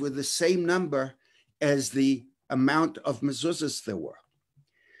terrorists were the same number as the amount of mezuzahs there were.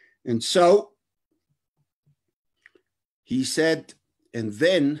 And so he said, and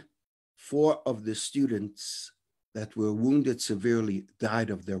then 4 of the students that were wounded severely died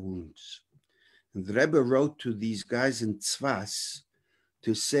of their wounds. And the Rebbe wrote to these guys in Tzfas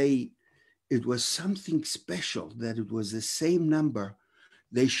to say it was something special, that it was the same number.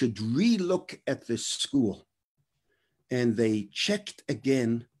 They should re-look at the school. And they checked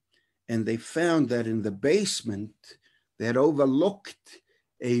again, and they found that in the basement, they had overlooked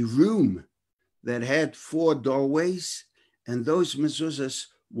a room that had 4 doorways, and those mezuzahs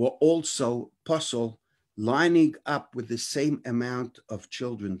were also puzzle, lining up with the same amount of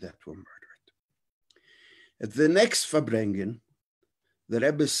children that were murdered. At the next Farbrengen, the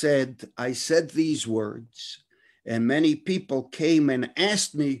Rebbe said, I said these words, and many people came and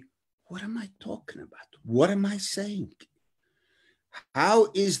asked me, what am I talking about? What am I saying? How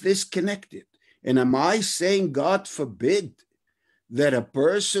is this connected? And am I saying, God forbid, that a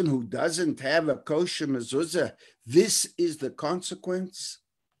person who doesn't have a kosher mezuzah, this is the consequence?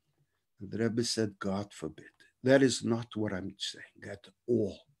 And the Rebbe said, God forbid. That is not what I'm saying at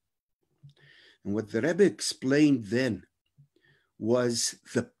all. And what the Rebbe explained then was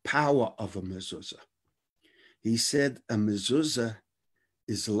the power of a mezuzah. He said a mezuzah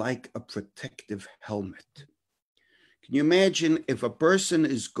is like a protective helmet. Can you imagine if a person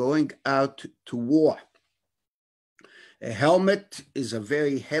is going out to war? A helmet is a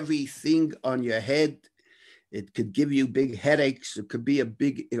very heavy thing on your head. It could give you big headaches. It could be a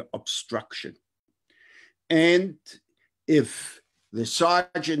big obstruction. And if the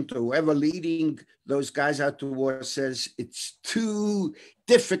sergeant or whoever leading those guys out to war says it's too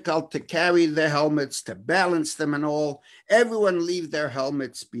difficult to carry their helmets, to balance them and all, everyone leave their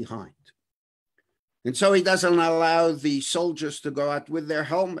helmets behind. And so he doesn't allow the soldiers to go out with their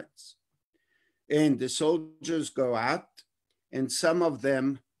helmets. And the soldiers go out, and some of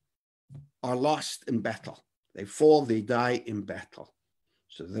them are lost in battle. They fall, they die in battle.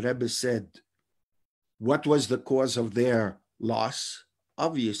 So the Rebbe said, what was the cause of their loss?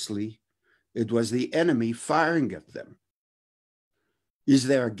 Obviously, it was the enemy firing at them. Is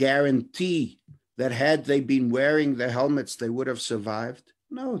there a guarantee that had they been wearing the helmets, they would have survived?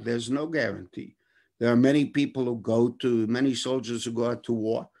 No, there's no guarantee. There are many people many soldiers who go out to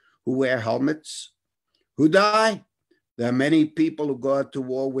war, who wear helmets, who die. There are many people who go out to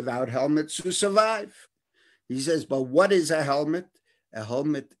war without helmets who survive. He says, but what is a helmet? A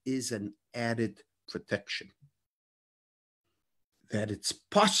helmet is an added protection. That it's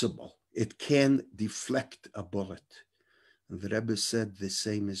possible, it can deflect a bullet. And the Rebbe said the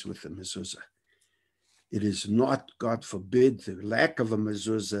same is with the mezuzah. It is not, God forbid, the lack of a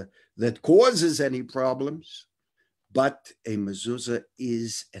mezuzah that causes any problems, but a mezuzah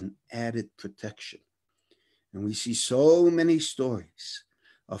is an added protection. And we see so many stories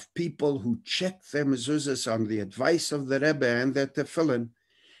of people who checked their mezuzahs on the advice of the Rebbe and their tefillin,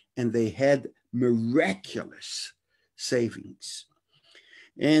 and they had miraculous savings.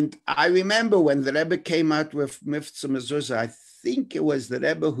 And I remember when the Rebbe came out with Miftzah Mezuzah, I think it was the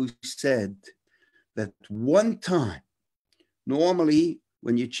Rebbe who said that one time, normally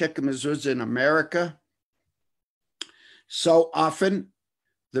when you check a mezuzah in America, so often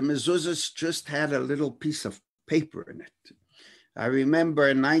the mezuzahs just had a little piece of paper in it. I remember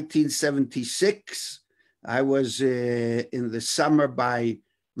in 1976, I was in the summer by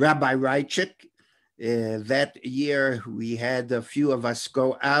Rabbi Reichik. That year, we had a few of us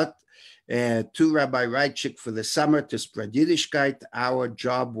go out, to Rabbi Reitschik for the summer to spread Yiddishkeit. Our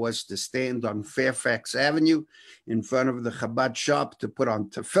job was to stand on Fairfax Avenue in front of the Chabad shop to put on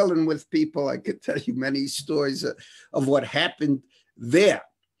tefillin with people. I could tell you many stories of what happened there.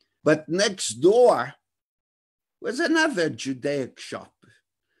 But next door was another Judaic shop. It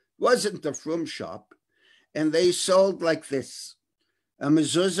wasn't a frum shop. And they sold like this. A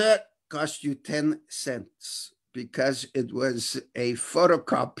mezuzah cost you 10 cents because it was a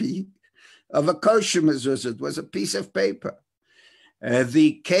photocopy of a kosher mezuzah. It was a piece of paper.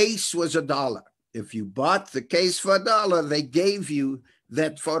 The case was $1. If you bought the case for $1, they gave you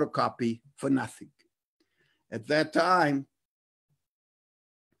that photocopy for nothing. At that time,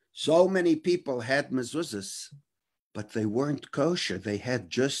 so many people had mezuzahs, but they weren't kosher. They had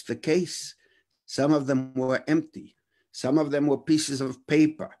just the case. Some of them were empty. Some of them were pieces of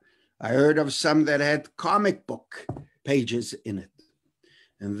paper. I heard of some that had comic book pages in it.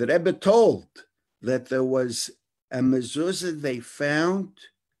 And the Rebbe told that there was a mezuzah they found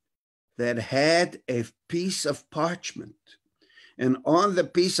that had a piece of parchment. And on the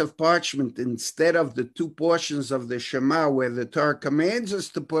piece of parchment, instead of the two portions of the Shema where the Torah commands us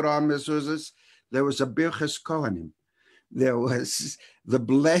to put on mezuzahs, there was a Birchas Kohanim. There was the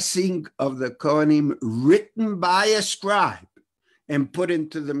blessing of the Kohanim written by a scribe and put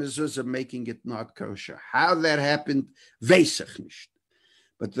into the mezuzah, making it not kosher. How that happened, weiß ich nicht.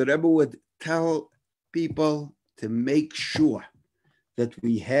 But the Rebbe would tell people to make sure that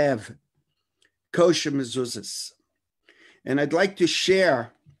we have kosher mezuzahs. And I'd like to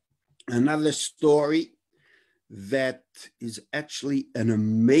share another story that is actually an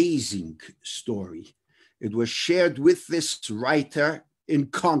amazing story. It was shared with this writer in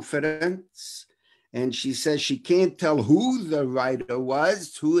confidence. And she says she can't tell who the writer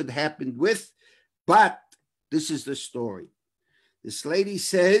was, who it happened with, but this is the story. This lady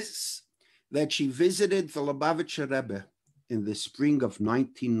says that she visited the Lubavitcher Rebbe in the spring of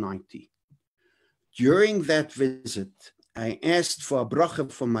 1990. During that visit, I asked for a bracha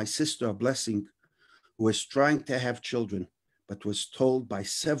for my sister, a blessing, who was trying to have children, but was told by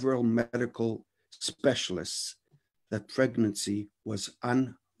several medical specialists that pregnancy was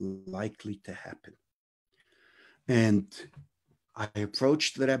unlikely to happen. And I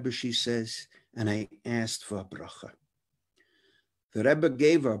approached the Rebbe, she says, and I asked for a bracha. The Rebbe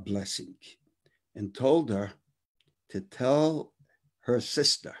gave her a blessing and told her to tell her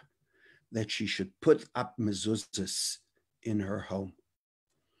sister that she should put up mezuzahs in her home.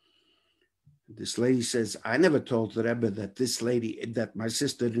 This lady says, I never told the Rebbe that my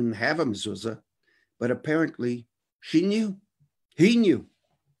sister didn't have a mezuzah, but apparently she knew. He knew.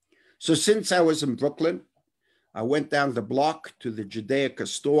 So since I was in Brooklyn, I went down the block to the Judaica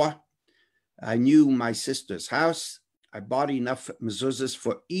store. I knew my sister's house. I bought enough mezuzahs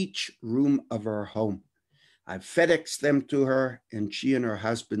for each room of her home. I FedExed them to her, and she and her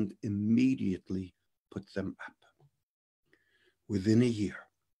husband immediately put them up. Within a year,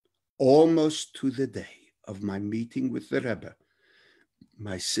 almost to the day of my meeting with the Rebbe,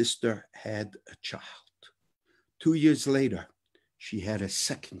 my sister had a child. 2 years later, she had a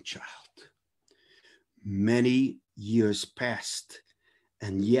second child. Many years passed,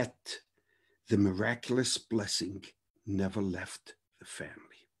 and yet the miraculous blessing never left the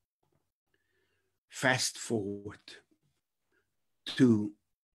family. Fast forward to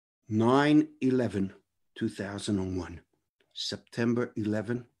 9/11/2001, September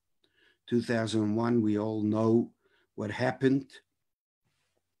 11, 2001. We all know what happened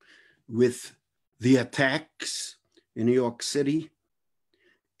with the attacks in New York City.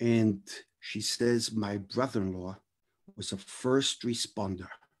 And she says, my brother-in-law was a first responder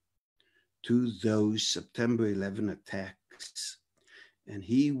to those September 11 attacks. And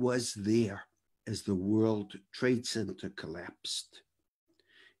he was there as the World Trade Center collapsed.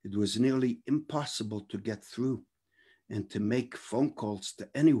 It was nearly impossible to get through and to make phone calls to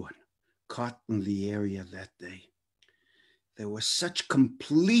anyone caught in the area that day. There was such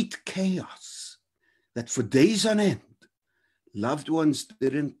complete chaos that for days on end, loved ones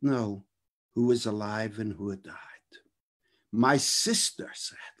didn't know who was alive and who had died. My sister,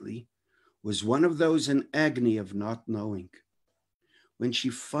 sadly, was one of those in agony of not knowing. When she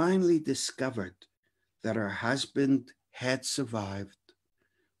finally discovered that her husband had survived,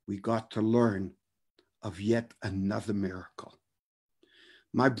 we got to learn of yet another miracle.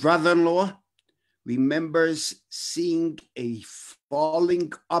 My brother-in-law remembers seeing a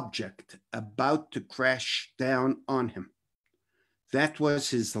falling object about to crash down on him. That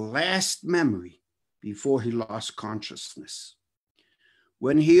was his last memory before he lost consciousness.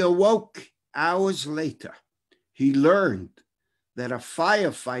 When he awoke hours later, he learned that a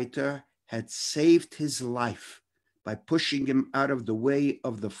firefighter had saved his life by pushing him out of the way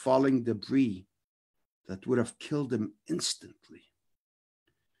of the falling debris that would have killed him instantly.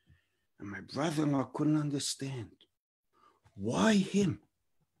 And my brother-in-law couldn't understand. Why him?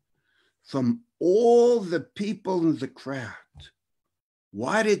 From all the people in the crowd,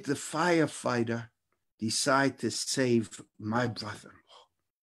 why did the firefighter decide to save my brother-in-law?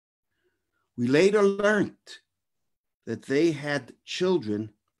 We later learned that they had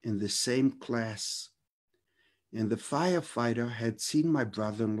children in the same class, and the firefighter had seen my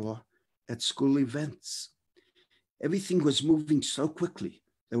brother-in-law at school events. Everything was moving so quickly.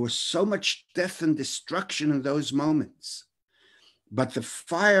 There was so much death and destruction in those moments. But the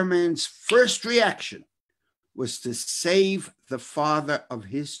fireman's first reaction was to save the father of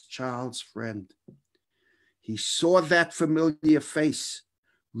his child's friend. He saw that familiar face,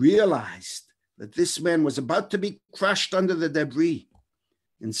 realized that this man was about to be crushed under the debris.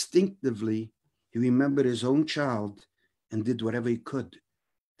 Instinctively, he remembered his own child and did whatever he could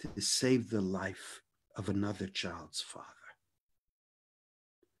to save the life of another child's father.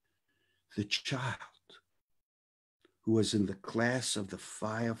 The child who was in the class of the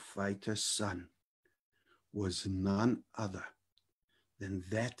firefighter's son was none other than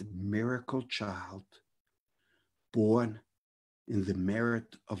that miracle child born in the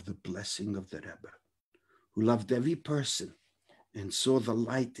merit of the blessing of the Rebbe, who loved every person and saw the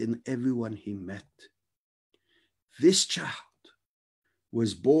light in everyone he met. This child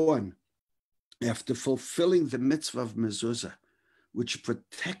was born after fulfilling the mitzvah of mezuzah, which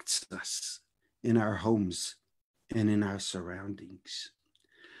protects us in our homes and in our surroundings.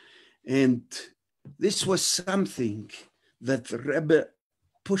 And this was something that the Rebbe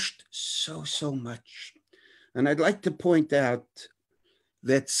pushed so much. And I'd like to point out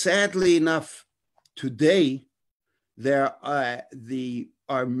that sadly enough, today, there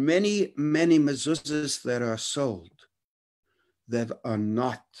are many mezuzahs that are sold that are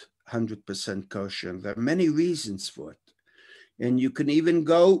not 100% kosher. And there are many reasons for it. And you can even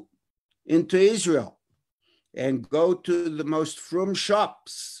go into Israel and go to the most frum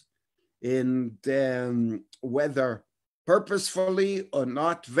shops, and whether purposefully or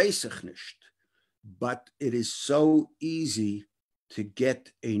not, weiß ich nicht. But it is so easy to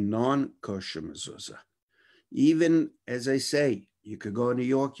get a non-kosher mezuzah. Even, as I say, you could go to New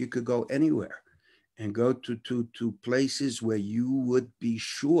York, you could go anywhere, and go to places where you would be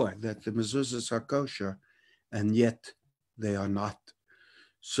sure that the mezuzahs are kosher, and yet they are not.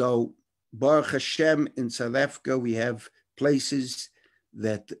 So, Baruch Hashem, in South Africa, we have places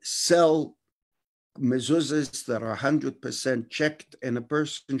that sell mezuzahs that are 100% checked, and a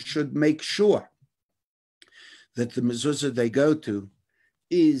person should make sure that the mezuzah they go to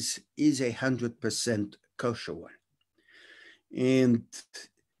is 100% kosher one. And,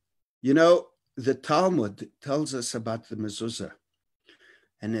 you know, the Talmud tells us about the mezuzah,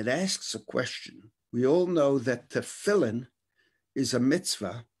 and it asks a question. We all know that tefillin is a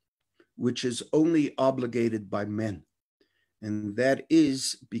mitzvah which is only obligated by men. And that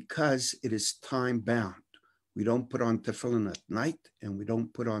is because it is time-bound. We don't put on tefillin at night, and we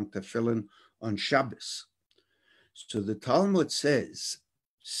don't put on tefillin on Shabbos. So the Talmud says,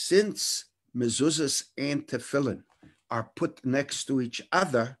 since mezuzahs and tefillin are put next to each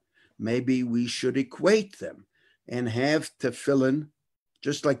other, maybe we should equate them and have tefillin,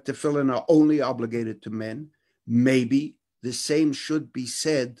 just like tefillin are only obligated to men, maybe the same should be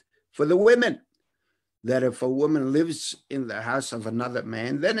said for the women, that if a woman lives in the house of another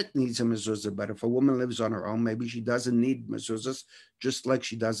man, then it needs a mezuzah. But if a woman lives on her own, maybe she doesn't need mezuzahs, just like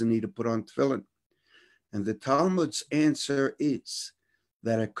she doesn't need to put on tefillin. And the Talmud's answer is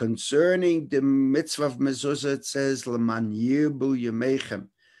that concerning the mitzvah of mezuzah, it says, L'man yirbu yemechem,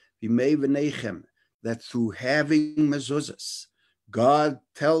 v'mei v'nechem, that through having mezuzahs, God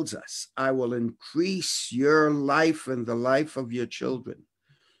tells us, I will increase your life and the life of your children.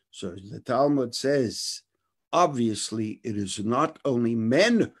 So the Talmud says, obviously, it is not only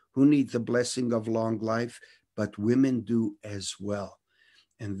men who need the blessing of long life, but women do as well.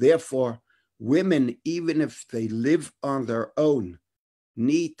 And therefore, women, even if they live on their own,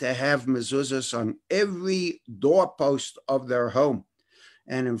 need to have mezuzahs on every doorpost of their home.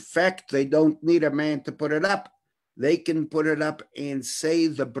 And in fact, they don't need a man to put it up. They can put it up and say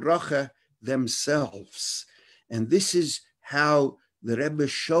the bracha themselves. And this is how the Rebbe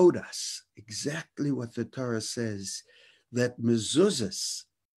showed us exactly what the Torah says, that mezuzahs,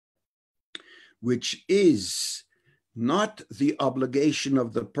 which is not the obligation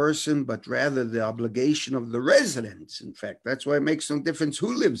of the person, but rather the obligation of the residents. In fact, that's why it makes no difference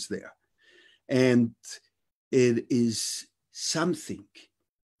who lives there. And it is something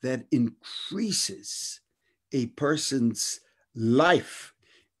that increases a person's life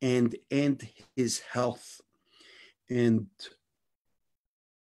and his health. And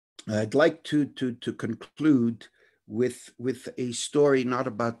I'd like to conclude with a story not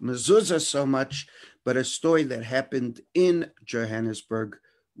about mezuzah so much, but a story that happened in Johannesburg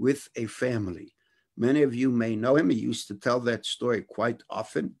with a family. Many of you may know him. He used to tell that story quite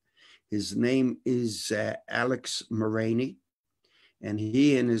often. His name is Alex Moraney, and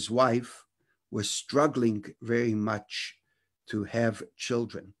he and his wife were struggling very much to have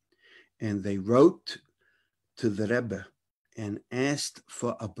children. And they wrote to the Rebbe and asked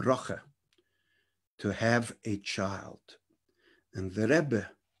for a bracha to have a child. And the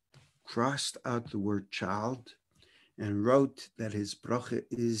Rebbe crossed out the word child and wrote that his bracha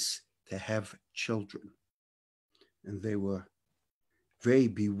is to have children. And they were very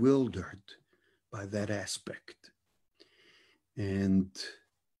bewildered by that aspect. And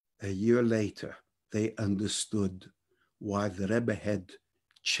a year later, they understood why the Rebbe had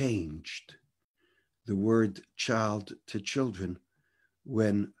changed the word child to children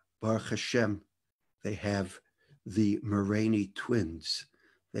when, Baruch Hashem, they have the Moraney twins.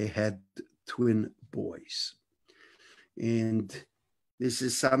 They had twin boys. And this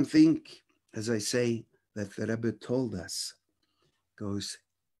is something, as I say, that the Rebbe told us goes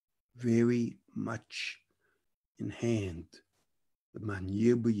very much in hand. The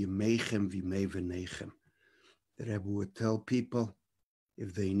Rebbe would tell people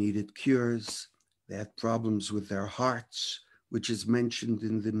if they needed cures, they had problems with their hearts, which is mentioned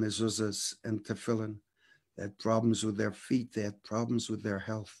in the mezuzahs and tefillin. They had problems with their feet. They had problems with their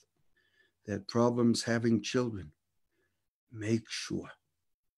health. They had problems having children. Make sure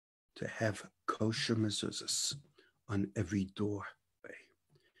to have kosher mezuzahs on every doorway.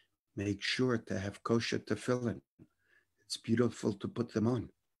 Make sure to have kosher tefillin. It's beautiful to put them on.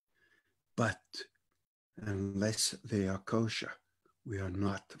 But unless they are kosher, we are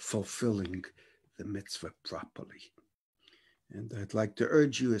not fulfilling the mitzvah properly. And I'd like to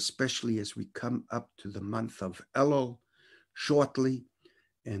urge you, especially as we come up to the month of Elul shortly,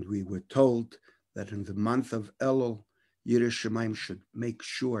 and we were told that in the month of Elul, Yireh Shamayim should make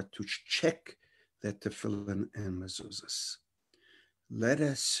sure to check their tefillin and mezuzahs. Let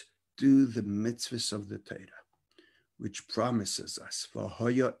us do the mitzvahs of the Torah, which promises us,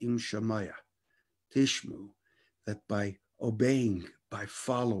 V'hoya im Shamaya, Tishmu, that by obeying, by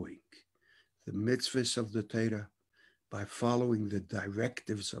following the mitzvahs of the Torah, by following the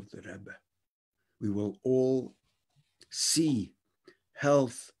directives of the Rebbe, we will all see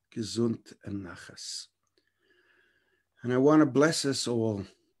health, gesund, and nachas. And I want to bless us all.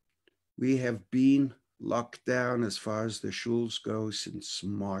 We have been locked down as far as the shuls go since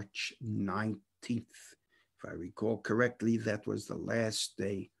March 19th. If I recall correctly, that was the last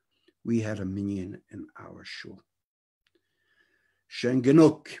day we had a minyan in our shul. Shen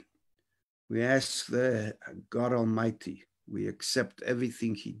Genuk. We ask the God Almighty, we accept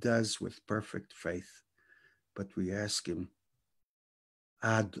everything He does with perfect faith, but we ask Him,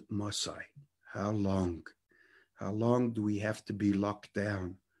 Ad Mosai, how long? How long do we have to be locked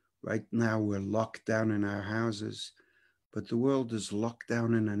down? Right now we're locked down in our houses, but the world is locked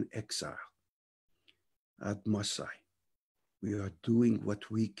down in an exile. Ad Mosai, we are doing what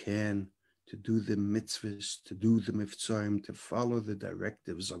we can to do the mitzvahs, to do the mitzvahs, to follow the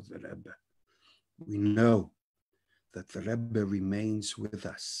directives of the Rebbe. We know that the Rebbe remains with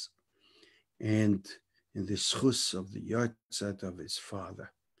us. And in the schus of the yahrzeit of his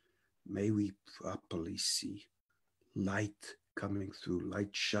father, may we properly see light coming through, light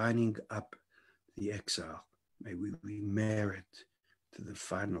shining up the exile. May we be merit to the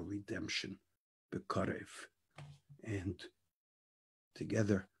final redemption, B'karev. And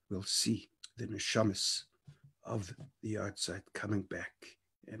together we'll see the neshamas of the yahrzeit coming back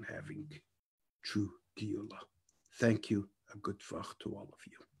and having true Geula. Thank you. A good vach to all of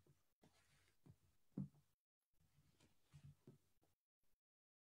you.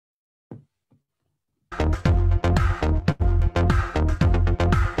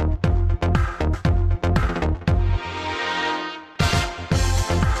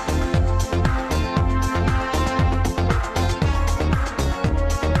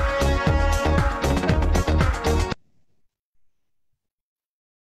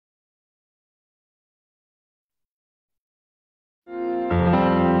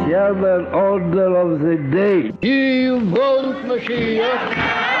 The order of the day. You want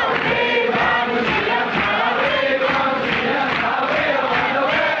Mashiach?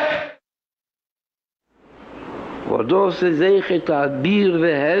 ודוס זייך תאדיר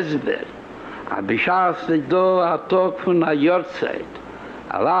והסבר. בשעס דו התוק פון היורצייט.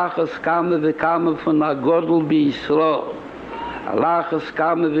 Alachas kamen wir kamen von der Gordel bei Israel. Alachas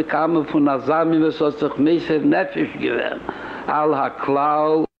kamen wir kamen von der Sami, was hat sich Messer Nefesh gewähnt. Al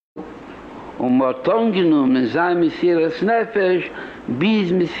HaKlau und Morton genommen in sein Messias Nefesh,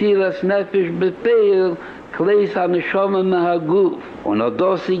 bis Messias Nefesh bepeil, Kleis Aneshama Mehaguf. Und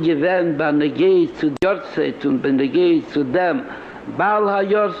das sie gewähnt, wenn er geht zu Jorzeit und wenn er geht zu dem, Baal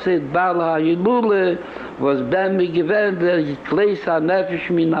HaYorzeit, Baal HaYilule, was beim mir gewähnt, der Kleis Anefesh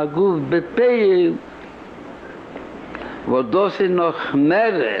Minaguf bepeil, wo das sie noch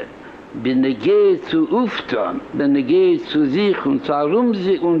mehr, wenn er geht zu Ufton, wenn er geht zu sich und zu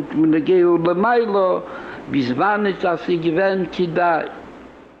Arumsi und wenn er geht über Meilo, bis wann ist das sie gewähnt, Kidai.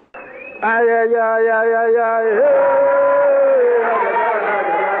 Ay, ay, ay, ay, ay, ay, hey!